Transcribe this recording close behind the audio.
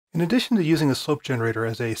In addition to using the slope generator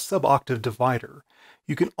as a sub-octave divider,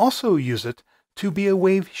 you can also use it to be a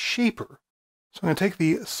wave shaper. So I'm going to take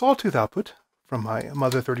the sawtooth output from my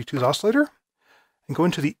Mother 32's oscillator and go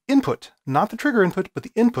into the input, not the trigger input, but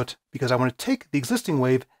the input, because I want to take the existing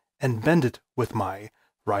wave and bend it with my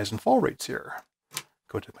rise and fall rates here.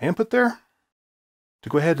 Go to my input there. To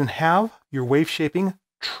go ahead and have your wave shaping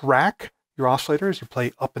track your oscillator as you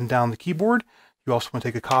play up and down the keyboard, you also want to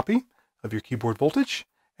take a copy of your keyboard voltage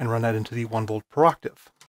and run that into the 1 volt per octave.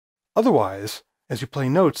 Otherwise, as you play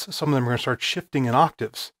notes, some of them are going to start shifting in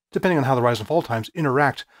octaves, depending on how the rise and fall times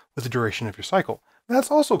interact with the duration of your cycle. That's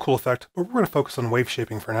also a cool effect, but we're going to focus on wave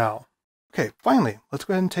shaping for now. Okay, finally, let's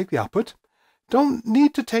go ahead and take the output. Don't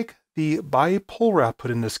need to take the bipolar output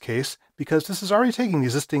in this case, because this is already taking the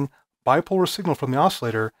existing bipolar signal from the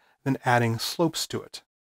oscillator, then adding slopes to it.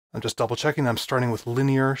 I'm just double checking that I'm starting with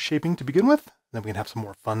linear shaping to begin with, then we can have some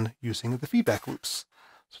more fun using the feedback loops.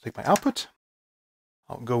 So take my output,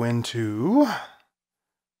 I'll go into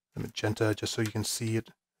the magenta just so you can see it.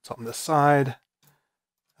 It's on this side.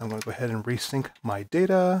 I'm going to go ahead and resync my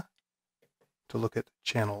data to look at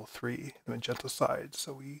channel 3, the magenta side,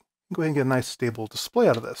 so we can go ahead and get a nice stable display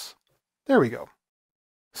out of this. There we go.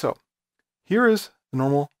 So here is the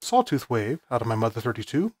normal sawtooth wave out of my Mother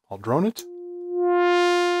 32. I'll drone it,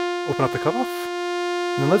 open up the cutoff,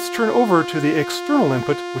 and then let's turn over to the external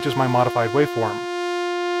input, which is my modified waveform.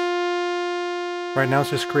 Right now it's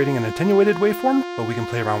just creating an attenuated waveform, but we can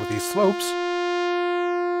play around with these slopes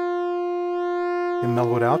and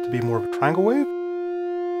mellow it out to be more of a triangle wave.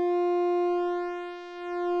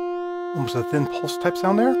 Almost a thin pulse type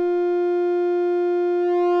sound there.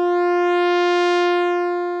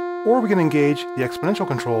 Or we can engage the exponential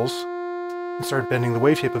controls and start bending the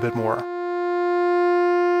wave shape a bit more.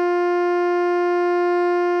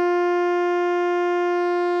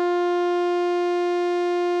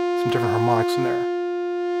 Some different harmonics in there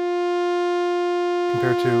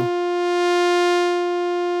compared to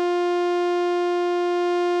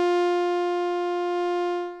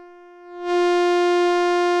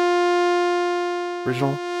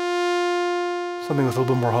original, something with a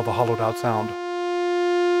little bit more of a hollowed out sound.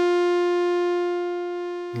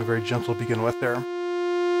 And very gentle to begin with there.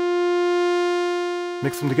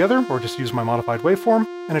 Mix them together or just use my modified waveform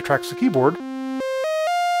and it tracks the keyboard.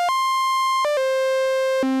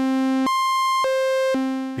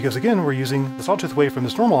 Because again, we're using the sawtooth wave from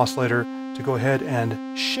this normal oscillator to go ahead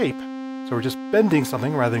and shape. So we're just bending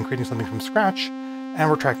something rather than creating something from scratch, and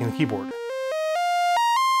we're tracking the keyboard.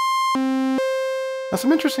 Now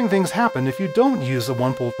some interesting things happen if you don't use the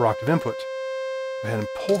 1 volt per octave input. Go ahead and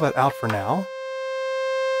pull that out for now.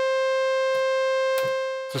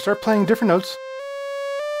 So start playing different notes.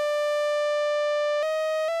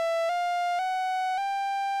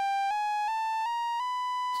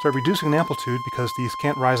 Start reducing the amplitude because these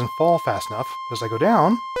can't rise and fall fast enough. As I go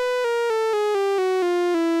down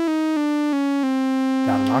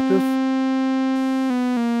an octave.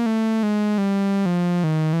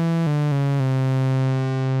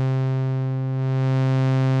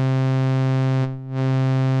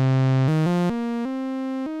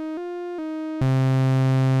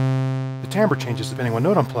 The timbre changes depending on what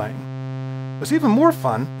note I'm playing. What's even more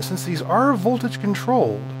fun is since these are voltage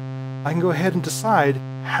controlled, I can go ahead and decide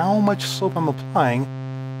how much slope I'm applying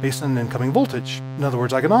based on incoming voltage. In other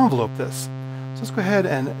words, I can envelope this. So let's go ahead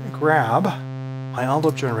and grab my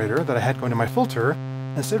envelope generator that I had going to my filter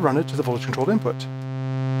and instead run it to the voltage controlled input.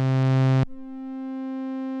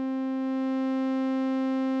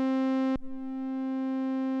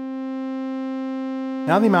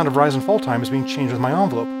 Now the amount of rise and fall time is being changed with my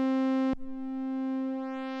envelope.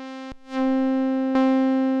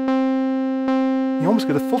 You almost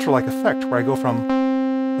get a filter-like effect where I go from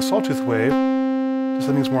a sawtooth wave to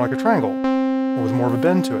something that's more like a triangle, or with more of a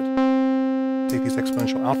bend to it. Take these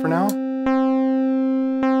exponential out for now,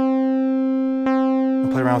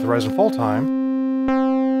 and play around with the rise and fall time.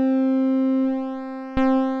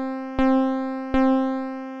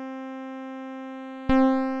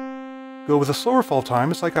 Go with a slower fall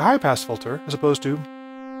time, it's like a high-pass filter, as opposed to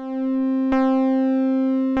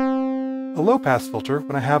a low-pass filter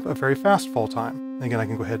when I have a very fast fall time. And again, I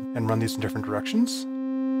can go ahead and run these in different directions.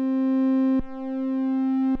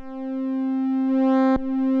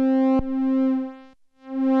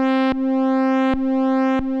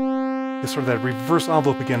 It's sort of that reverse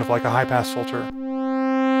envelope again of like a high-pass filter.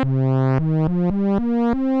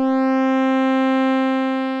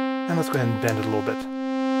 And let's go ahead and bend it a little bit.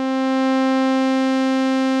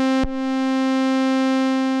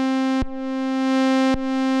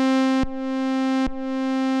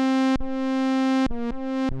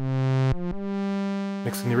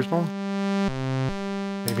 mix in the original.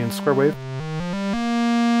 Maybe in square wave.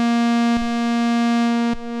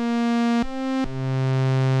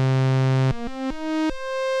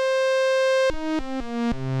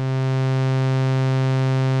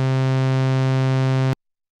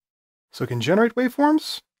 So it can generate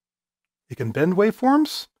waveforms, it can bend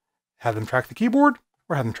waveforms, have them track the keyboard,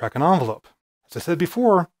 or have them track an envelope. As I said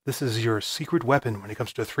before, this is your secret weapon when it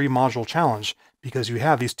comes to a 3-module challenge, because you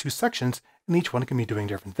have these 2 sections, and each one can be doing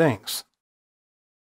different things.